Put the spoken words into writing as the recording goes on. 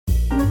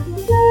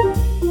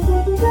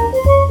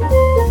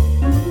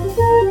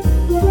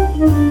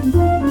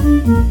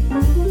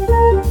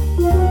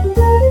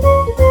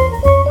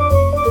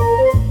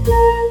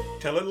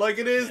Tell it like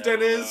it is,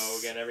 Dennis. Hello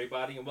again,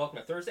 everybody, and welcome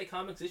to Thursday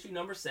Comics issue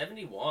number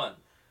 71.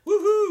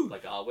 Woohoo!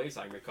 Like always,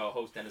 I'm your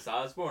co-host, Dennis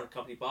Osbourne,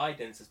 accompanied by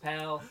Dennis's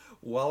pal,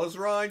 Wallace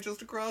Ryan,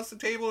 just across the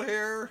table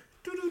here.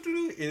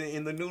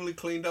 In the newly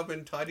cleaned up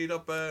and tidied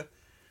up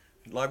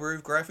Library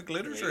of Graphic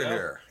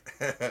Literature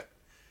here.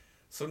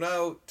 So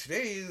now,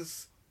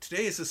 today's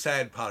a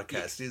sad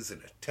podcast,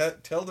 isn't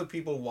it? Tell the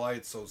people why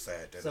it's so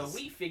sad, Dennis. So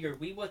we figured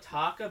we would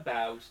talk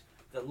about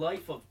the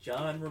life of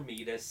John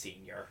Romita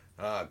Sr.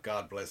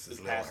 God bless his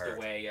little passed heart.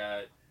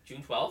 away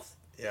June 12th.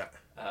 Yeah.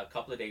 A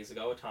couple of days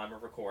ago, a time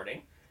of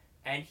recording.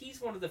 And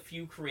he's one of the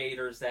few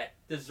creators that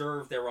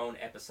deserve their own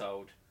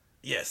episode.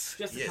 Yes.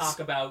 Just to talk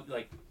about,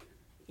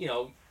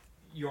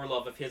 your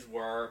love of his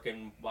work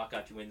and what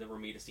got you into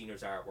Romita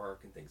Sr.'s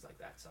artwork and things like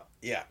that. So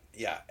yeah,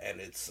 and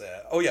it's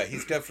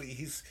he's definitely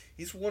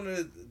he's one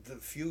of the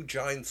few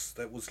giants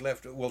that was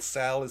left. Well,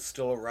 Sal is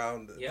still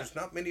around. Yeah. There's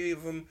not many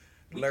of them.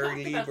 Larry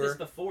We Lieber. talked about this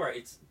before.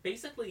 It's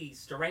basically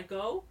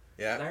Steranko,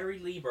 Larry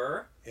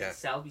Lieber,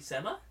 Sal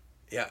Buscema.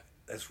 Yeah,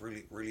 that's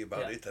really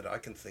about it that I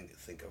can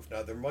think of.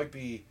 Now there might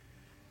be.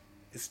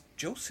 Is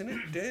Joe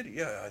Sinnott dead?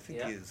 Yeah, I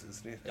think he is,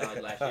 isn't he?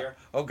 Died last year.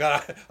 Oh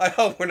God, I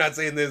hope we're not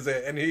saying this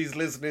and he's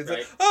listening.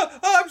 Right. Oh,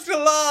 I'm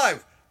still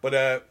alive.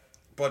 But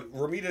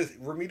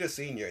Romita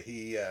Senior,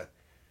 he.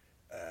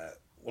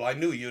 Well, I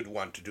knew you'd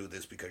want to do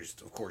this because,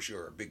 of course,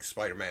 you're a big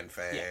Spider-Man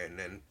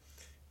fan,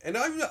 and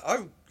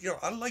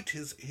I liked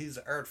his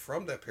art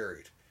from that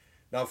period.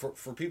 Now,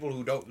 for people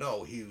who don't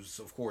know, he was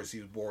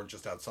born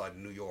just outside of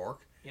New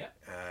York. Yeah,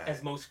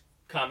 as most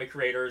comic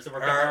creators of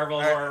Marvel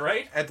were,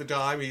 right? At the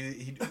time,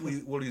 he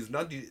was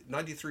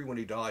 93 when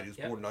he died. He was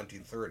born in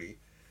 1930,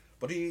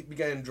 but he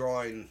began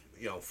drawing,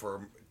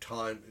 for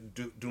time,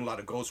 doing a lot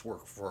of ghost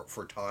work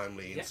for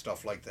Timely and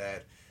stuff like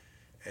that,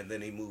 and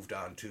then he moved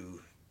on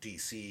to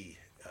DC,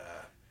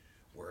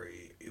 where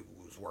he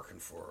was working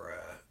for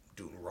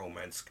doing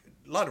romance,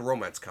 a lot of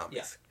romance comics.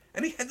 Yeah.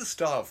 And he had the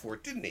style for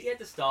it, didn't he? He had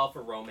the style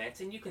for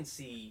romance, and you can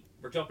see,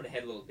 we're jumping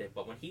ahead a little bit,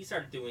 but when he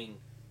started doing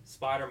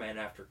Spider-Man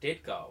after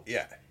Ditko,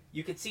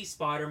 you could see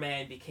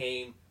Spider-Man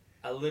became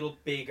a little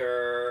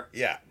bigger,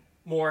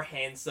 more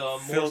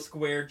handsome, more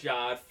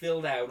square-jawed,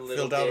 filled out a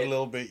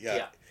little bit.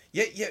 Yeah,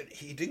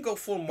 he didn't go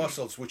full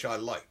muscles, which I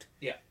liked.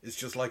 Yeah. It's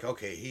just like,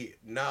 okay,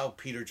 now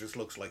Peter just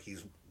looks like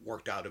he's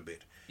worked out a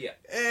bit. Yeah.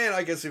 And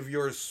I guess if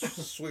you're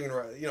swinging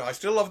around, I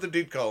still love the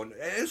Ditko. And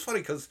it's funny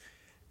because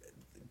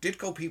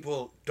Ditko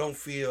people don't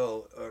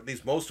feel, or at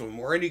least most of them,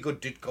 or any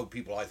good Ditko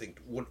people, I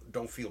think,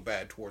 don't feel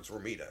bad towards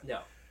Romita. No.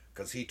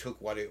 Because he took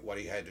what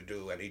he had to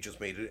do, and he just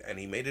made it, and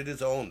he made it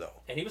his own,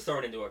 though. And he was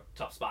thrown into a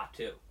tough spot,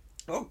 too.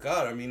 Oh,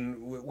 God. I mean,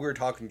 we were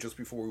talking just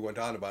before we went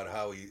on about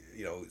how he,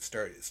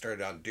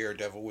 started on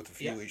Daredevil with a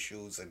few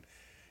issues, and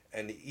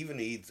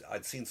even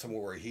I'd seen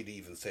somewhere where he'd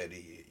even said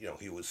he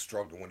was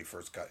struggling when he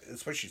first got,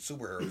 especially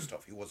superhero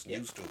stuff he wasn't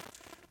used to.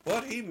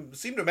 But he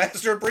seemed to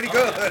master it pretty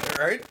good,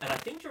 right? And I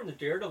think during the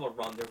Daredevil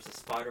run, there was a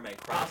Spider-Man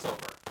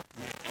crossover.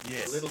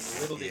 Yes.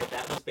 Little bit.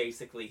 That was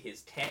basically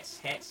his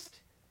test.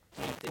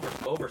 They were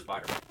over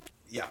Spider-Man.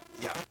 Yeah,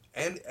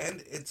 and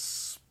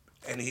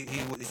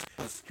he was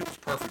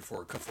perfect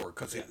for it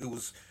because it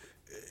was,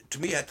 to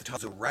me at the time,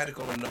 it was a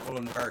radical and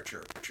novel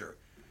departure.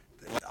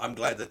 I'm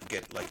glad that they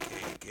get like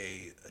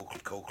a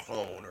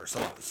clone or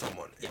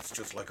someone. It's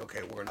just like,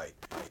 okay, we're not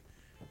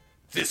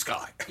this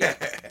guy,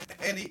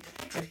 and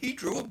he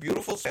drew a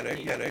beautiful Santa.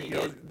 They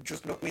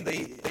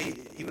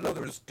even though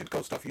there was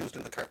Ditko stuff used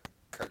in the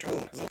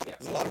cartoon,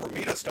 there's a lot of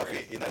Romita stuff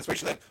in that,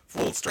 especially that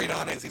full straight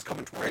on as he's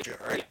coming towards you,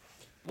 right?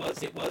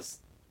 It was,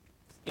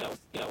 I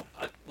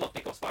love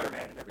Ditko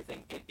Spider-Man and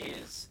everything. It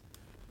is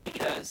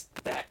because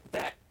that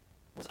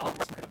was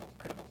almost incredible.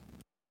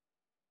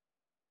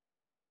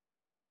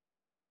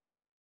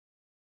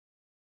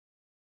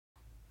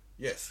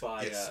 Yes.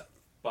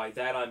 By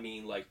that I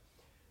mean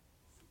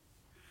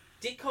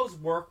Ditko's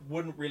work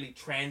wouldn't really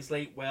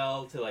translate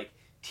well to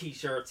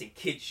T-shirts and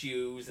kid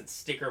shoes and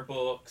sticker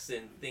books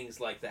and things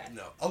like that.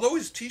 No, although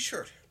his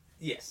T-shirt.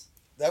 Yes.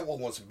 That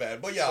one wasn't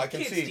bad, but I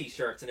can see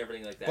T-shirts and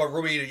everything like that. But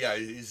Romita,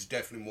 is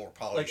definitely more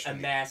polished. Like a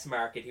mass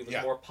market, he was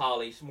more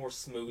polished, more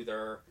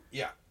smoother.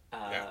 Yeah.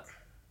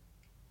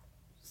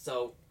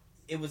 So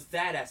it was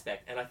that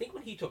aspect, and I think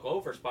when he took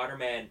over,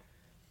 Spider-Man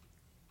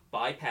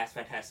bypassed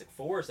Fantastic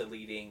Four as a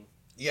leading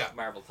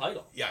Marvel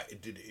title. Yeah,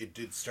 it did.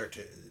 It start.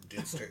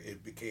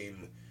 It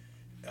became.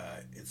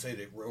 It said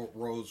it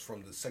rose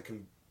from the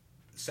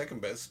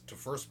second best to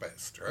first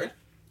best, right? Yeah.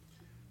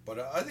 But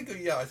I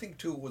think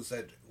too was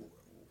that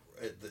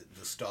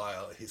the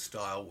style. His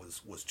style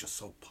was just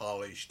so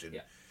polished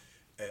and.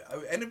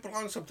 And it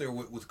belongs up there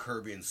with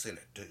Kirby and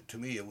Sinnott. To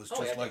me, it was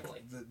just like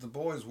the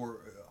boys were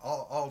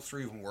all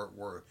three of them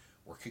were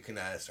kicking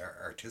ass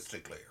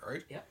artistically,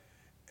 right? Yeah.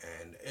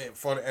 And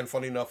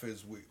funny enough,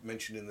 as we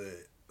mentioned in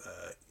the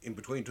in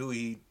between too,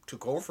 he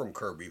took over from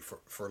Kirby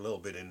for a little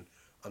bit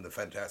on the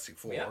Fantastic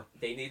Four. Yeah,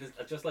 they needed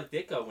just like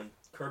Ditko when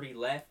Kirby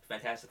left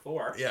Fantastic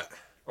Four. Yeah.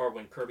 Or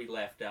when Kirby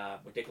left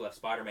when Ditko left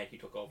Spider-Man, he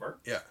took over.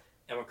 Yeah.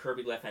 And when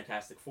Kirby left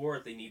Fantastic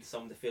Four, they needed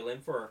someone to fill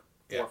in for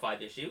 4 or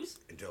 5 issues.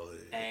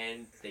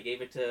 And they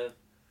gave it to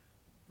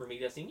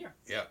Romita Sr.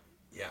 Yeah,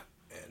 yeah.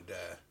 And,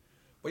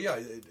 but yeah,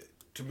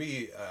 to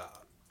me,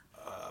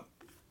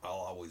 I'll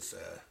always,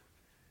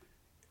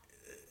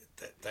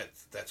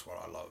 that's what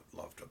I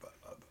loved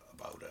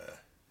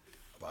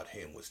about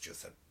him, was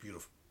just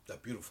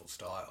that beautiful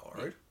style,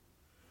 right?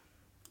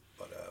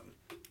 But,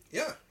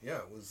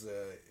 it was,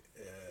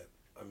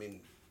 I mean,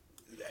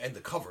 and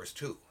the covers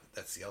too.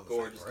 That's the other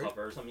gorgeous thing, right?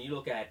 Covers. I mean, you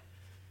look at,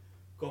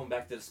 going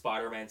back to the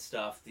Spider-Man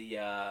stuff,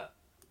 the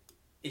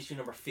issue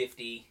number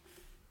 50.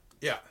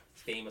 Yeah.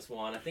 Famous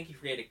one. I think he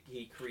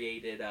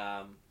created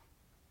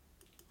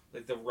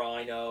like the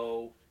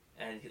Rhino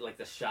and like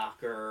the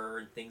Shocker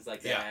and things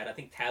like that. I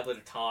think Tablet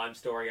of Time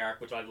story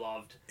arc, which I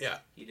loved. Yeah.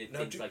 He did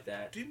things like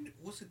that. Who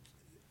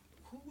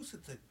was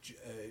it that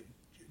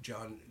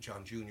John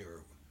Jr.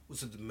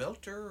 Was it the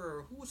Melter,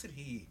 or who was it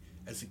he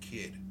as a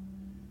kid?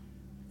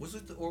 Was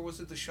it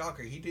the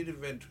Shocker? He did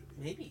invent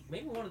maybe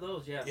one of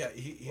those, yeah. Yeah,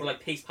 or like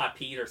Paste Pot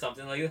Pete or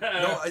something like that.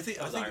 No, I think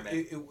it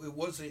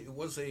was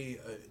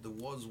there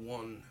was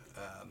one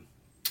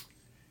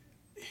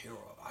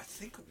hero. I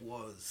think it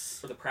was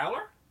for the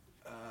Prowler.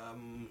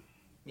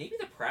 Maybe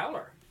the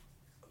Prowler.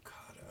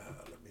 God,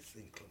 let me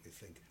think.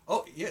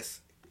 Oh yes,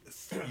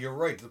 you're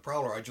right. The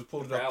Prowler. I just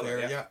pulled it up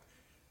there. Yeah.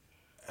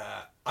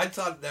 I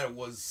thought that it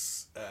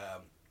was.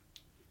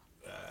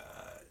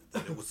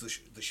 That it was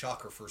the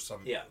Shocker for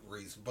some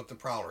reason, but the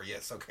Prowler,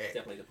 yes, okay,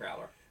 definitely the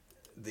Prowler.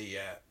 The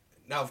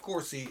now, of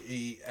course,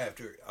 he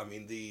after, I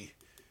mean,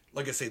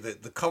 like I say,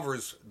 the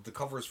covers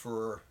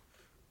for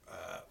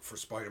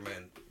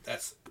Spider-Man.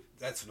 That's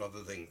another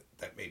thing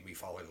that made me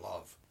fall in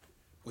love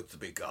with the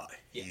big guy.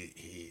 Yeah.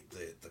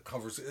 The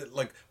covers,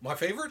 like, my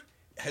favorite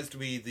has to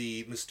be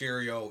the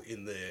Mysterio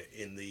in the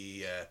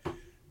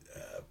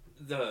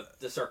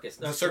circus.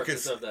 The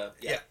circus of the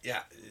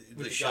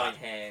with the giant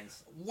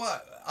hands.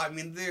 What, I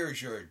mean, there's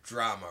your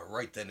drama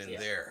right then and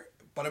there.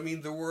 But I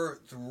mean, there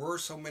were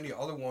so many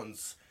other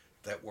ones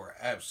that were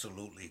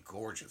absolutely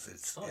gorgeous.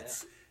 It's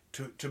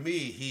to me,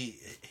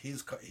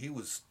 he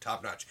was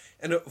top notch.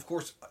 And of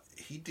course,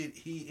 he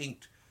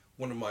inked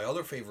one of my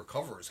other favorite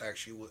covers,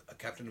 actually, a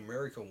Captain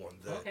America one.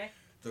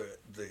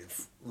 The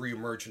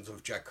reemergence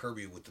of Jack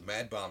Kirby with the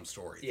Mad Bomb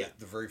story. Yeah.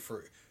 The very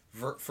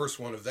first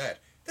one of that.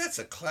 That's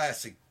a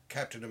classic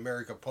Captain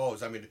America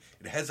pose. I mean,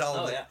 it has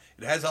all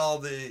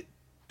the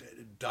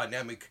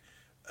dynamic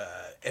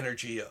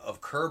energy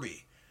of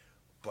Kirby,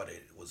 but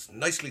it was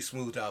nicely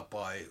smoothed out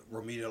by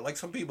Romita. Like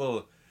some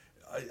people,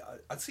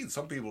 I'd seen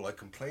some people like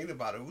complain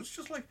about it. It was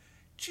just like,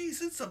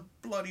 geez, it's a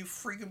bloody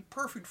freaking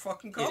perfect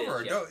fucking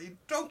cover.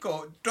 Don't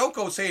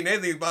go saying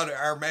anything about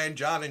our man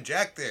John and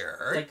Jack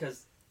there. Right?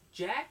 Because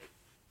Jack,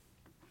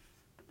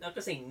 not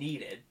gonna say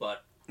needed,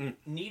 but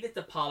needed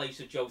the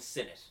polish of Joe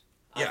Sinnott.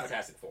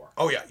 Fantastic Four.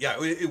 Oh yeah,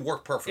 it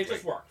worked perfectly. It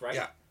just worked, right?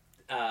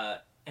 Yeah.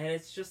 And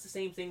it's just the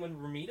same thing when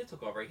Romita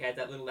took over. He had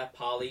that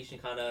polish and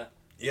kind of.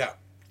 Yeah,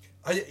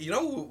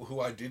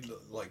 who I did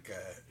like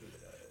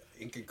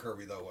inking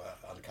Kirby though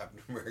on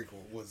Captain America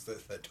was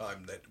the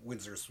time that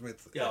Windsor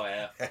Smith. Oh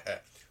yeah.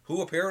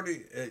 Who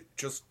apparently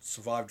just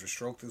survived a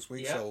stroke this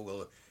week,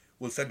 so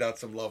we'll send out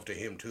some love to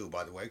him too.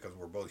 By the way, because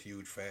we're both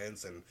huge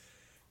fans, and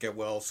get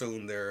well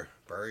soon, there,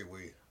 Barry.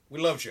 We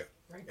loved you.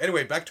 Right.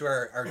 Anyway, back to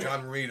our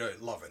John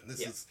Romita loving.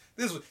 This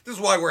is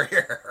why we're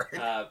here.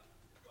 Right?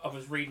 I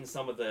was reading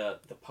some of the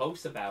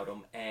posts about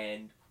him,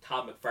 and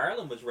Todd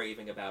McFarlane was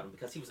raving about him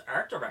because he was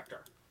art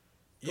director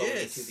going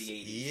into the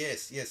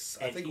 80s. Yes.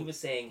 And I think he was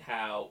saying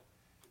how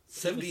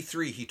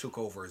 73 he took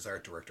over as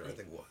art director, I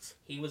think it was.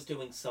 He was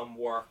doing some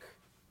work,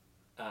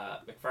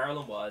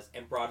 McFarlane was,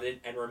 and brought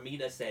it in, and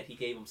Romita said he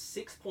gave him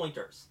 6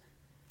 pointers.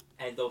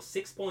 And those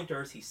 6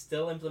 pointers he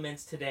still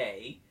implements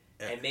today,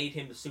 and made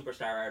him the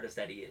superstar artist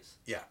that he is.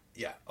 Yeah.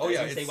 Oh, I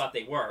didn't say what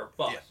they were,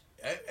 but...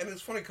 Yeah. And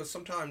it's funny because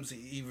sometimes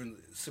even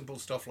simple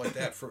stuff like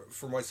that,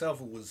 for myself,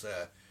 it was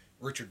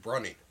Richard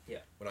Brunning. Yeah.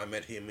 When I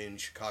met him in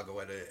Chicago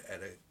at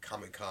a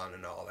Comic-Con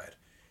and all that,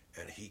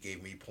 and he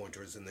gave me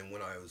pointers. And then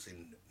when I was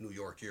in New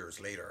York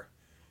years later,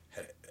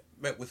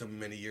 met with him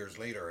many years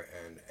later,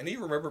 and he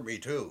remembered me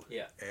too.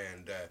 Yeah.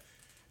 And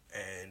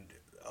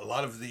a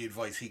lot of the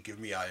advice he gave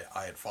me,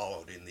 I had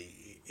followed in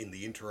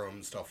the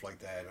interim, stuff like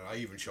that, and I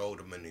even showed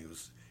him, and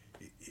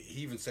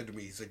he even said to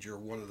me, he said, "You're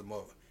one of the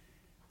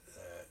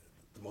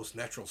most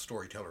natural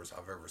storytellers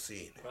I've ever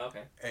seen."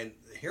 Okay. And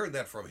hearing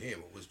that from him,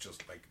 it was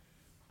just like,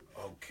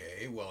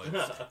 okay, well,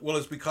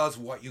 it's because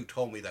of what you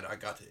told me that I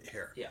got to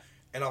hear. Yeah.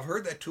 And I've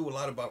heard that too a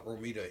lot about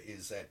Romita,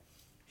 is that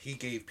he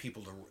gave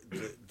people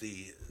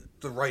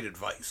the right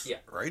advice. Yeah.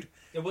 Right?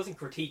 It wasn't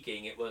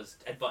critiquing, it was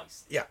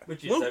advice. Yeah.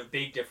 Which is a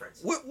big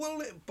difference.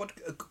 Well, but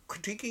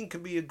critiquing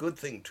can be a good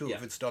thing too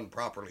if it's done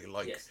properly.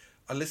 Like,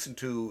 I listened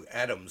to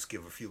Adams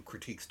give a few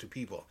critiques to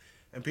people,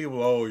 and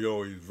people,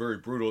 he's very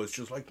brutal. It's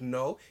just like,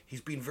 no,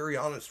 he's been very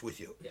honest with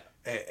you. Yeah.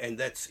 And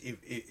that's,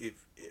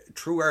 if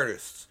true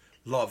artists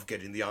love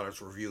getting the honest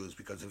reviews,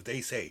 because if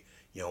they say,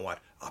 you know what,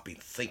 I've been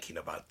thinking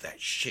about that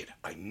shit.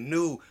 I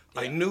knew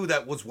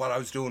that was what I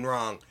was doing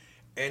wrong,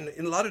 And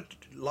in a lot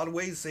of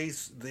ways,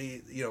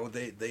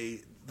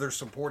 they're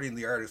supporting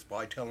the artist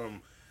by telling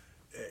them,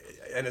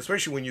 and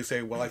especially when you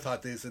say, "Well, I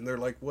thought this," and they're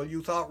like, "Well,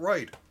 you thought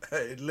right."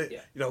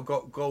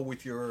 Go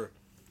with your,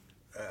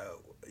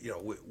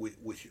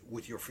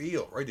 with your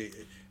feel, right?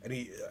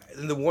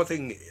 And the one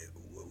thing,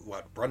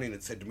 what Brennan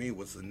had said to me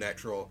was the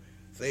natural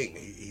thing.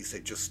 He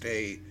said, "Just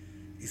stay."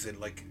 He said,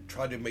 like,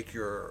 try to make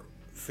your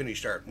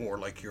finished art more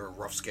like your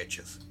rough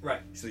sketches.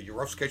 Right. So your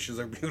rough sketches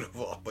are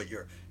beautiful, but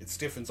it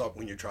stiffens up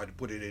when you try to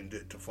put it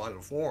into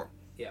final form.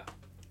 Yeah.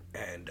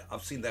 And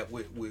I've seen that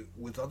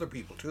with other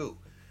people too.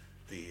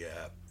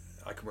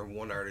 I can remember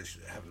one artist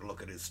having a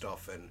look at his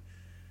stuff and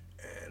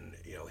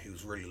he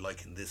was really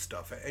liking this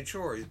stuff. And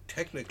sure,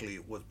 technically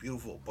it was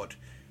beautiful, but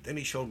then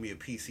he showed me a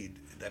piece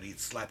that he'd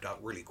slapped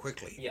out really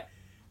quickly. Yeah.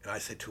 And I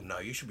said to him, "Now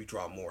you should be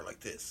drawing more like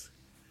this."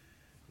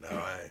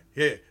 Now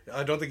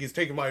I don't think he's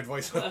taking my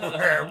advice,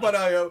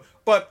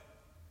 but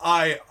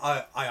I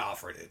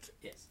offered it.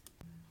 Yes.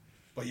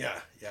 But yeah,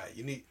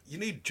 you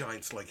need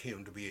giants like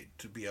him to be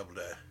able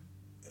to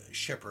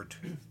shepherd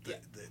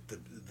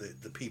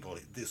the people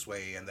this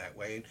way and that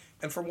way.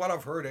 And from what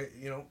I've heard,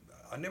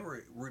 I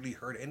never really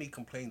heard any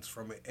complaints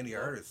from any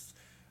artists.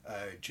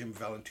 Jim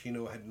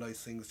Valentino had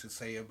nice things to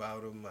say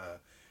about him.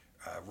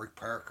 Rick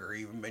Parker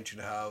even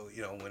mentioned how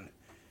when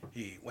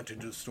he went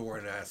into the store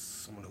and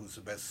asked someone who's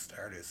the best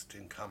artist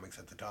in comics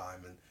at the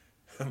time,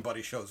 and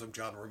buddy shows him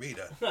John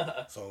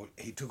Romita. So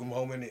he took him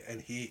home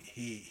and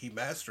he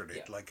mastered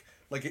it like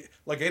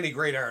any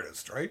great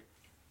artist, right?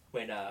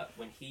 When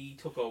he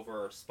took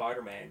over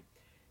Spider-Man,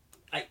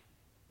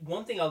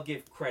 one thing I'll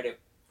give credit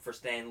for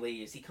Stan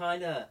Lee is he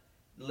kind of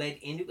led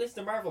into it's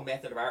the Marvel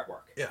method of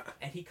artwork. Yeah.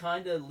 And he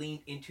kind of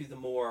leaned into the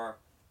more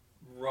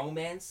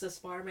romance of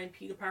Spider-Man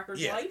Peter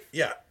Parker's life.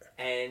 Yeah.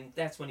 And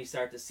that's when you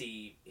start to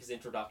see his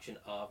introduction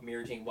of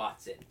Mary Jane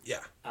Watson. Yeah.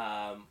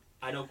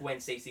 I know Gwen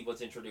Stacy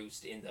was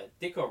introduced in the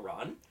Ditko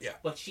run. Yeah.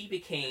 But she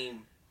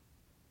became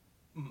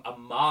a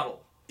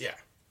model. Yeah.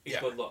 In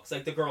good looks,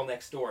 like the girl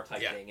next door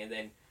type thing. And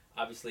then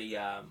obviously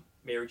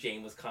Mary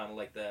Jane was kind of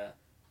like the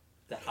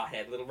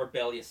hothead, little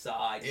rebellious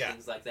side and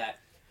things like that.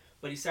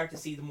 But you start to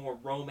see the more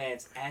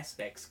romance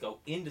aspects go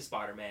into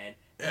Spider-Man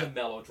and the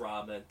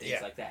melodrama and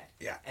things like that.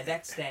 Yeah. And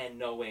that's Stan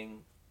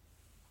knowing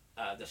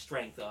the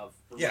strength of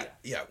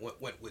Romita.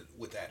 Went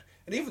with that.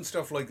 And even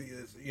stuff like,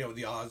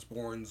 the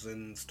Osbournes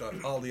and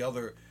stuff, all the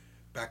other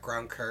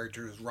background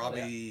characters,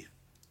 Robbie,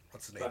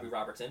 what's the name? Robbie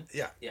Robertson.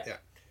 Yeah.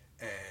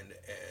 And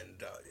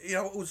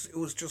it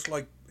was just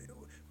like,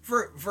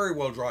 very, very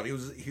well drawn.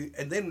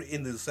 And then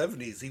in the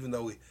 70s, even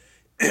though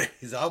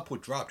his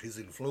output dropped, his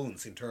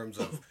influence in terms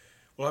of,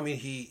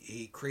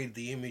 he created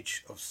the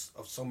image of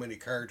so many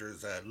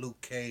characters,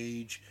 Luke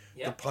Cage,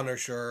 the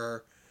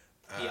Punisher.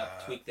 He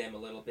tweaked them a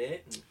little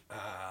bit.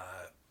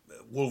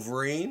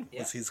 Wolverine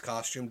was his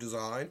costume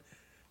design.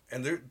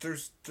 And and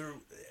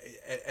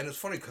it's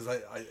funny because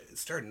I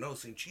started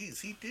noticing,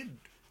 geez, he did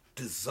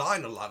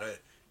design a lot of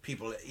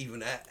people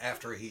even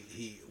after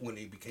when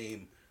he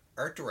became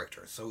art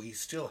director. So he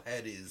still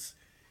had his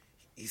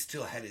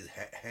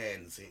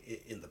hands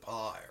in the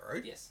pie,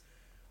 right? Yes.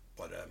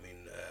 But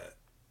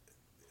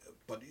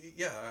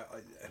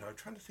and I'm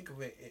trying to think of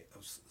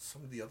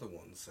some of the other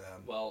ones.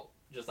 Well,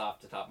 just off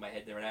the top of my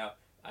head there now,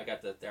 I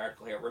got the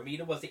article here.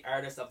 Romita was the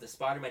artist of the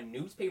Spider-Man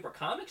newspaper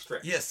comic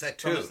strip. Yes, that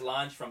too. From its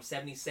launch from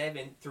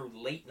 1977 through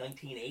late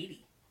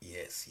 1980.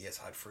 Yes,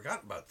 I'd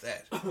forgotten about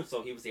that.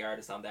 So he was the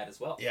artist on that as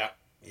well. Yeah.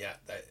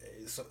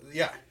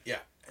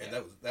 And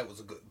that was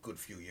a good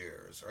few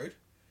years, right?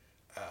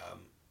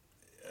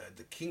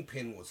 The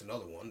Kingpin was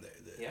another one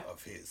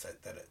of his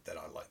that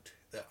I liked.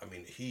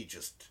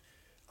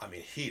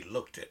 He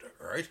looked it,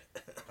 right?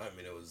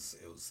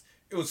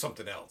 It was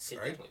something else,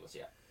 right? It definitely was,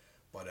 yeah.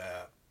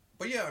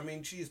 But yeah,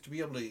 geez, to be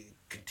able to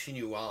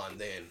continue on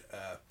then.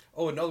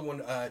 Another one,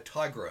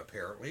 Tigra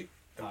apparently.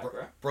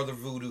 Tigra. Brother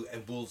Voodoo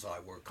and Bullseye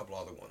were a couple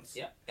other ones.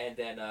 Yeah, and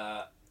then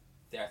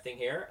their thing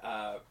here,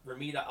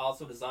 Romita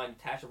also designed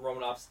Natasha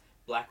Romanoff's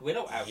Black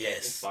Widow outfit,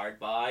 inspired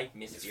by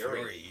Miss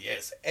Fury.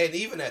 Yes, and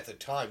even at the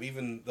time,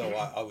 even though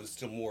I was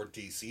still more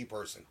DC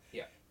person,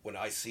 when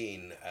I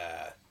seen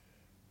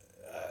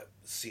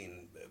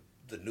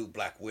the new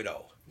Black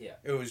Widow,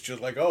 it was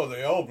just like,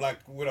 the old Black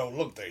Widow,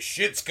 look, the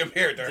shit's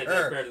compared to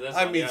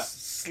her.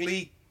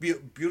 Sleek,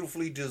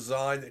 beautifully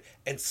designed,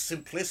 and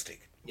simplistic.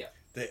 Yeah,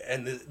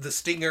 the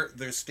stinger,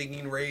 their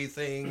stinging ray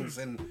things,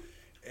 and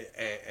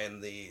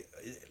the,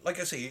 like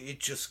I say, it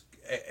just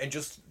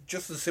a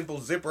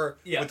simple zipper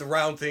with the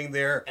round thing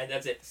there. And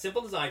that's it.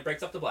 Simple design,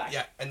 breaks up the black.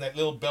 Yeah, and that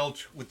little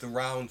belt with the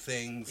round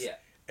things. Yeah.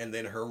 And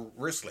then her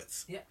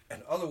wristlets. Yeah.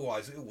 And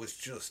otherwise, it was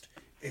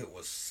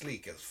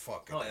sleek as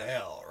fucking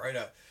hell, right?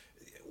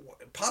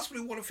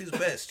 Possibly one of his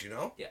best,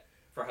 Yeah,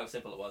 for how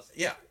simple it was.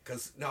 Yeah,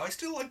 because now I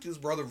still liked his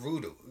brother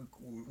Voodoo,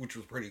 which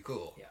was pretty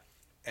cool. Yeah.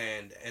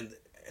 And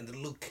the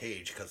Luke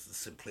Cage because of the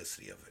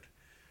simplicity of it.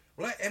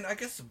 Well, and I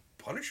guess the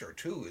Punisher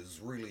too is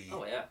really.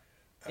 Oh yeah.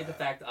 In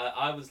fact,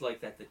 I was like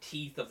that. The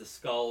teeth of the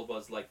skull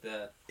was like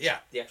the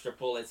extra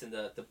bullets and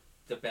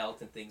the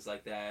belt and things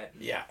like that.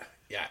 Yeah,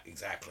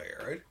 exactly,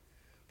 right.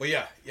 But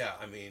yeah,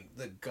 I mean,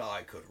 the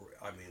guy could.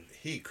 I mean,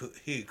 he could.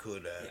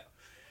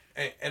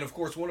 And of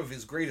course, one of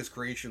his greatest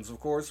creations,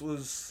 of course,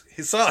 was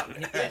his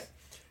son. Yes.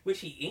 Which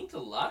he inked a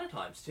lot of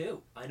times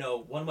too. I know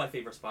one of my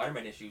favorite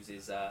Spider-Man issues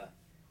is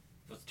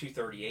was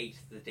 238,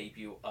 the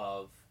debut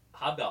of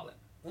Hobgoblin,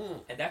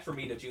 and that's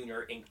Romita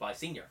Jr. inked by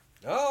Senior.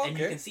 Oh, okay. And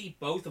you can see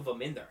both of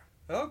them in there.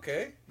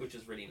 Okay. Which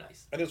is really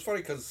nice. And it's funny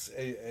because,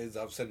 as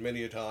I've said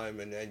many a time,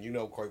 and you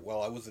know quite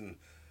well, I wasn't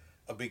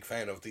a big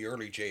fan of the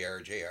early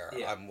JR.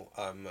 Yeah.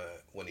 I'm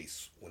when he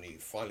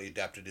finally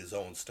adapted his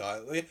own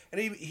style,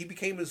 and he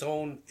became his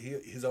own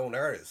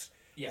artist.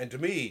 Yeah. And to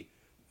me,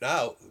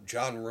 now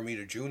John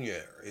Romita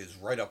Jr. is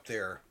right up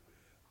there,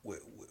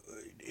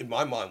 in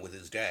my mind, with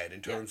his dad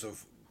in terms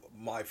of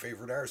my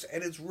favorite artist.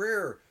 And it's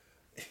rare,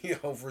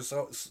 for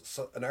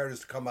an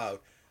artist to come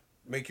out,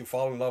 make you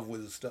fall in love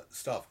with his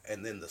stuff,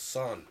 and then the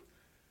son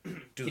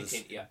do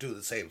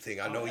the same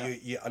thing. I know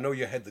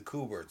you had the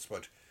Kuberts,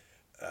 but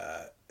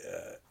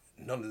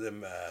none of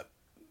them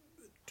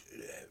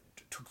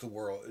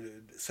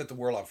set the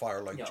world on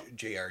fire like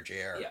JR.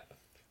 Yeah.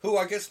 Who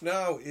I guess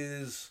now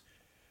is,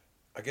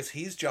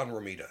 he's John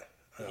Romita.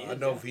 I don't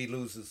know if he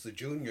loses the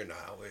junior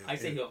now. I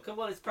say he'll.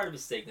 Well, it's part of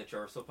his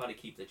signature, so he'll probably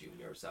keep the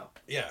junior. So.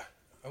 Yeah,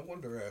 I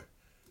wonder.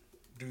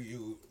 Do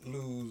you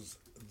lose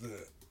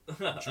the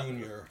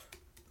junior?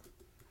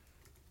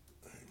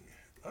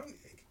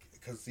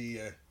 Because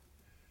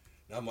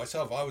now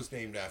myself, I was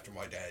named after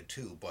my dad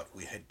too, but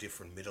we had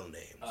different middle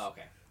names. Oh,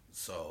 okay.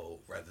 So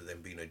rather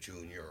than being a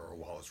junior or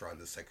Wallace Ryan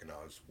II,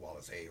 I was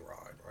Wallace A.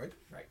 Ryan, right?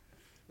 Right.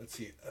 Let's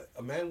see.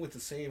 A man with the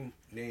same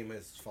name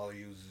as his father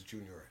uses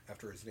junior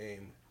after his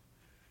name,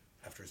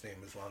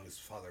 as long as his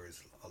father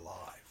is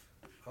alive.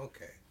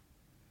 Okay.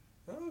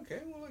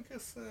 Okay. Well, I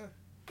guess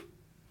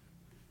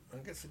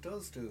it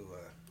does do.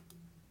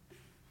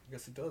 I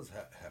guess it does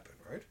happen,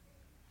 right?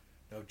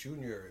 Now,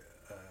 junior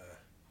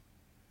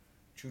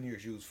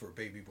is used for a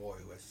baby boy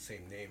who has the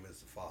same name as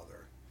the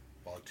father,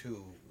 while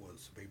 2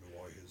 was a baby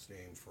boy whose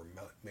name for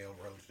male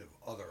relative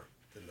other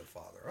than the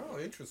father. Oh,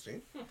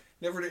 interesting.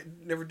 Never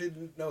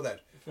did know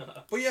that.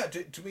 But yeah,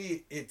 to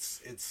me,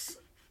 it's.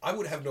 I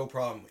would have no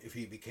problem if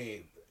he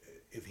became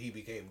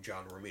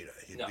John Romita.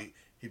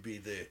 He'd be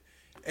the.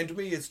 And to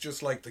me, it's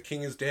just like the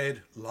king is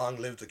dead, long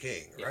live the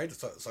king, right?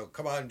 So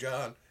come on,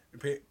 John,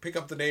 pick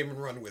up the name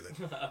and run with it.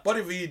 But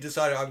if he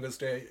decided I'm going to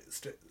stay,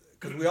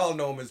 because we all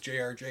know him as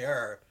JR,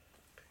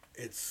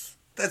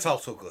 that's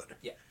also good.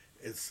 Yeah.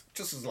 It's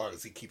just as long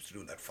as he keeps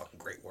doing that fucking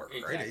great work,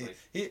 exactly. Right?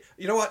 He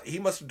you know what? He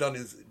must have done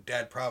his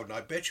dad proud, and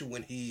I bet you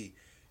when he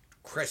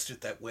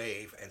crested that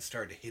wave and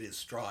started to hit his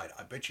stride,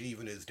 I bet you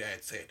even his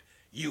dad said,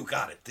 "You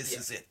got it. This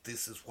is it.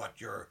 This is what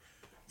you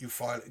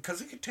finally." Because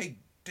it could take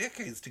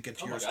decades to get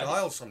to your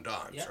style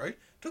sometimes, right?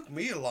 Took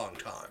me a long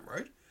time,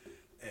 right?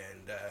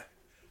 And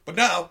but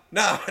now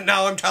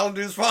I'm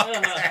talented as fuck.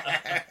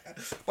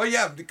 Well,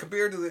 yeah,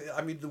 compared to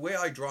the way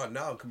I draw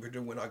now compared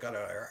to when I got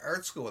out of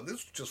art school, and this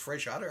was just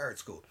fresh out of art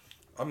school,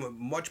 I'm a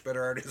much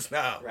better artist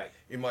now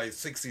in my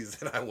 60s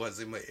than I was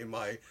in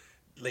my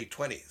late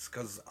 20s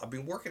because I've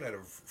been working at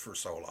it for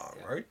so long,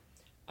 right?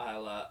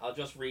 I'll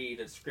just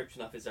read a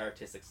description of his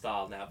artistic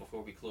style now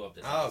before we clue up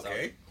this episode.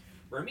 Okay.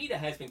 Romita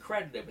has been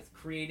credited with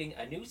creating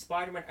a new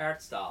Spider-Man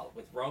art style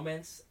with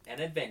romance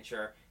and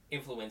adventure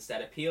influence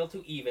that appeal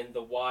to even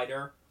the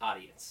wider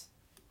audience.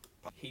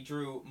 He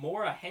drew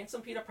more a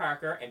handsome Peter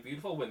Parker and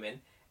beautiful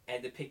women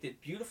and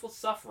depicted beautiful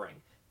suffering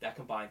that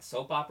combined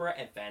soap opera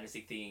and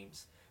fantasy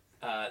themes.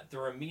 The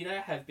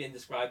Romita have been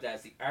described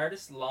as the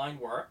artist's line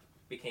work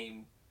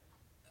became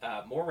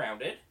more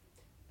rounded,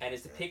 and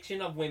his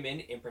depiction of women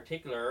in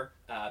particular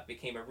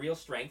became a real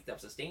strength that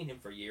sustained him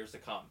for years to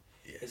come.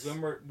 Yes. His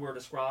women were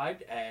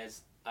described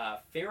as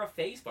fair of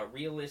face but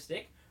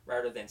realistic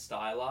rather than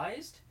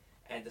stylized,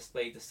 and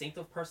displayed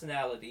distinctive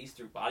personalities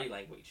through body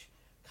language.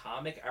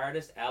 Comic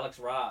artist Alex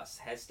Ross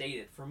has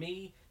stated, "For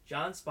me,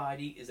 John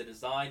Spidey is a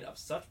design of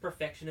such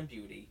perfection and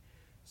beauty,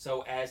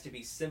 so as to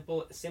be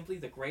simply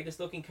the greatest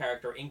looking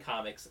character in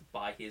comics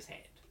by his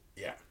hand."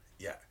 Yeah,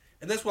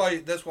 and that's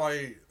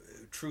why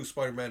true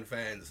Spider-Man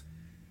fans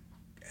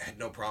had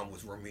no problem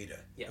with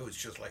Romita. Yeah. It was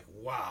just like,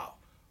 wow,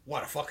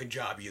 what a fucking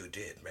job you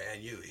did,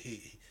 man.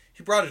 He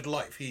brought it to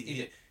life.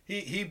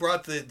 He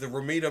brought the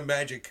Romita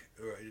magic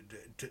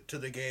to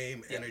the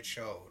game, and it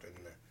showed. And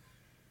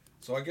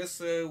so I guess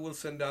we'll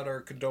send out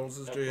our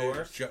condolences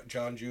to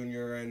John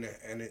Jr.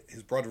 and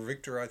his brother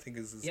Victor, I think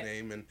is his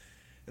name, and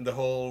the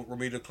whole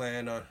Romita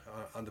clan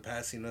on the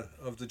passing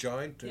of the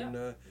giant. Yeah.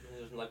 And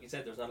like you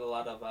said, there's not a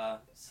lot of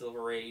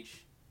Silver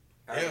Age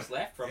artists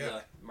left from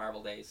the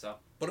Marvel days. So,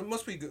 but it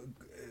must be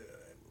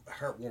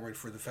heartwarming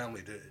for the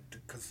family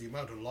because the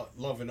amount of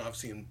loving I've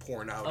seen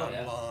pouring out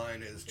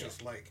online is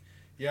just like.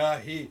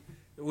 Yeah,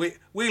 we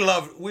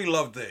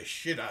loved the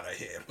shit out of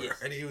him,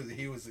 and he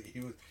was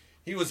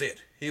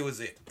it,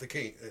 the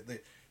king,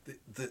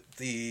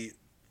 the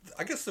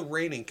I guess the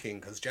reigning king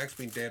because Jack's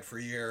been dead for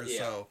years,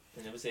 so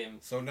and it was him.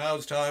 So now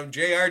it's time,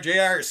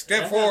 JR,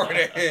 step forward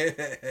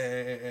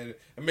and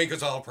make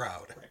us all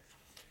proud.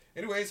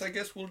 Anyways, I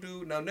guess we'll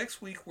do... Now,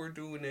 next week, we're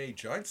doing a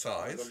giant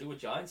size. We're going to do a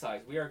giant size.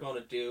 We are going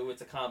to do...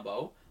 It's a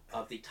combo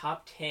of the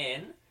top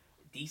 10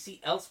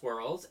 DC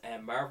Elseworlds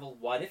and Marvel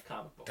What If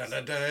comic books.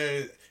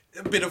 A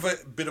bit of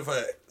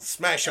a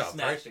smash up, right?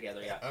 Smash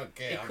together, yeah.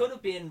 Okay. It could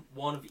have been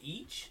one of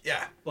each.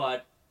 Yeah.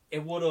 But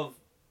it would have...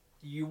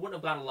 You wouldn't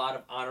have got a lot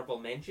of honorable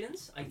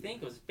mentions, I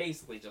think. It was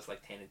basically just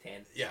like 10 and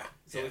 10. Yeah.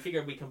 So we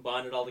figured we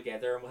combine it all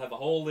together and we'll have a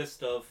whole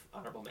list of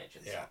honorable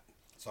mentions. Yeah.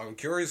 So I'm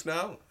curious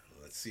now.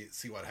 Let's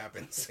see what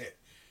happens.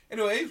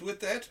 Anyways, with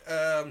that,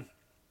 I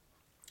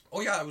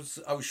was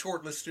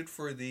shortlisted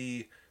for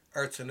the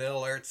Arts and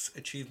L Arts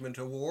Achievement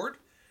Award.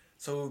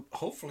 So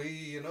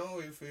hopefully,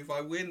 if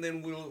I win,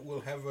 then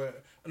we'll have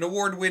an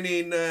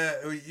award-winning.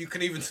 You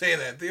can even say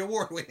that, the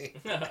award-winning.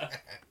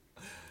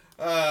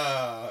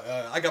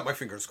 I got my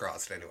fingers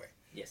crossed anyway.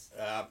 Yes.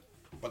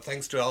 But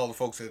thanks to all the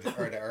folks at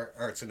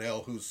Arts and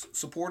L whose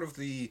support of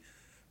the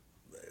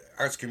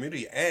arts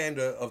community and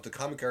of the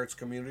comic arts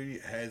community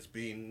has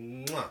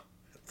been...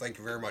 Thank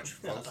you very much,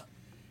 folks.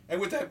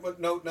 And with that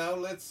note now,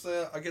 let's...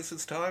 I guess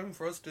it's time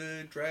for us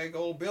to drag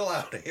old Bill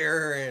out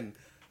here and...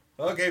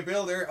 Okay,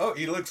 Bill, there... Oh,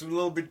 he looks a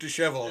little bit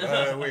disheveled.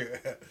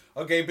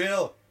 Okay,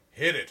 Bill,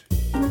 hit it.